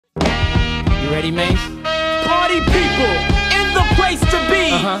You ready, man? Party people in the place to be.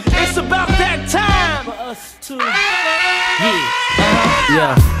 It's about that time for us to.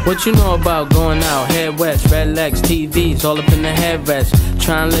 Yeah, what you know about going out? Head west, red legs, TVs, all up in the headrest.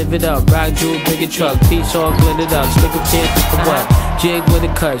 Try and live it up, rock jewel, bigger truck, piece all glittered up, slick a kid, for what? Jig with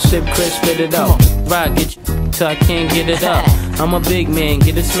a cut, sip Chris, spit it up. Rock, get you till I can't get it up. I'm a big man,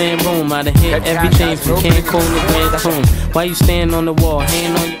 get this man room. I done hit everything from Cancun to Grand Tune. Why you stand on the wall,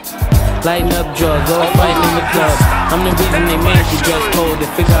 hand on your lighting up drugs, all fighting in the club. I'm the reason they made you dress cold. They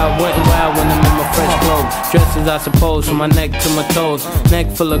figure out what and why when I'm in my fresh clothes. Dressed as I suppose, from my neck to my toes. Neck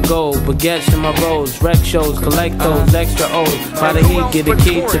full of gold, baguettes in my rolls. Rec shows, collect those extra O's. By the heat, get a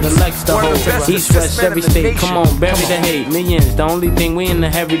key to the Lex to hold. East, west, every state, come on, bury the hate. Millions, the only thing we in the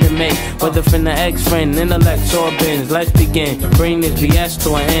hurry to make. Whether from the ex-friend, intellect, or bins. Let's begin, bring this BS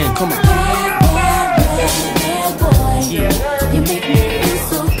to an end. Come on. Bad boy, you make me